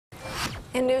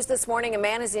In news this morning, a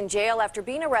man is in jail after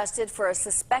being arrested for a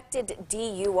suspected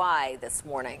DUI this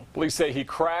morning. Police say he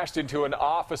crashed into an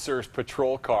officer's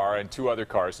patrol car and two other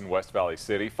cars in West Valley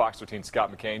City. Fox 13's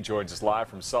Scott McCain joins us live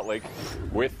from Salt Lake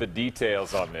with the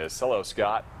details on this. Hello,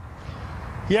 Scott.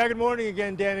 Yeah, good morning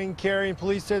again, Dan and Carrie. And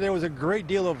police say there was a great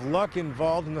deal of luck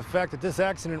involved in the fact that this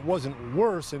accident wasn't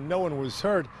worse and no one was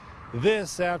hurt.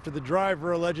 This after the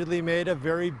driver allegedly made a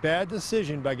very bad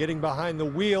decision by getting behind the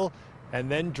wheel and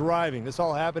then driving. This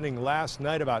all happening last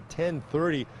night about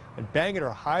 10:30 on Bangor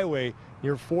Highway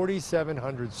near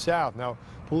 4700 South. Now,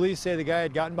 police say the guy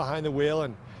had gotten behind the wheel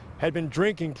and had been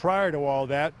drinking prior to all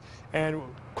that and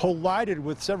collided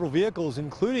with several vehicles,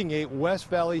 including a West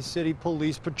Valley City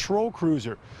Police patrol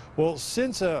cruiser. Well,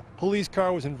 since a police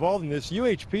car was involved in this,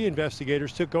 UHP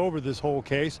investigators took over this whole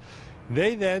case.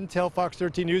 They then tell Fox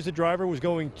 13 News the driver was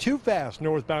going too fast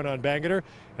northbound on Bangor,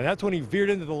 and that's when he veered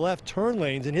into the left turn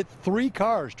lanes and hit three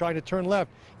cars trying to turn left,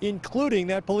 including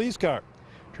that police car.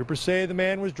 Troopers say the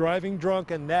man was driving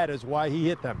drunk, and that is why he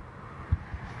hit them.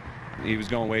 He was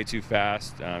going way too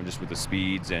fast, just with the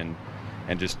speeds, and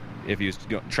just if he was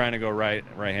trying to go right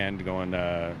hand going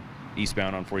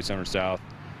eastbound on 4700 South,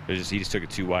 he just took it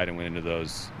too wide and went into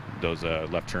those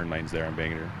left turn lanes there on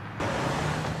Bangor.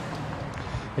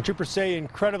 And troopers say,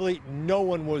 incredibly, no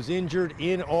one was injured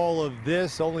in all of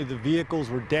this. Only the vehicles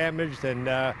were damaged. And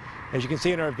as you can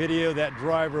see in our video, that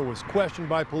driver was questioned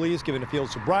by police, given a field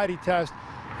sobriety test,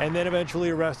 and then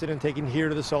eventually arrested and taken here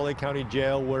to the Salt Lake County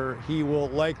Jail, where he will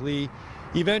likely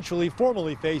eventually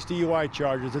formally face DUI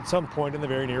charges at some point in the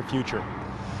very near future.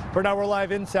 For now, we're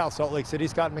live in South Salt Lake City.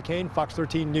 Scott McCain, Fox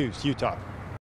 13 News, Utah.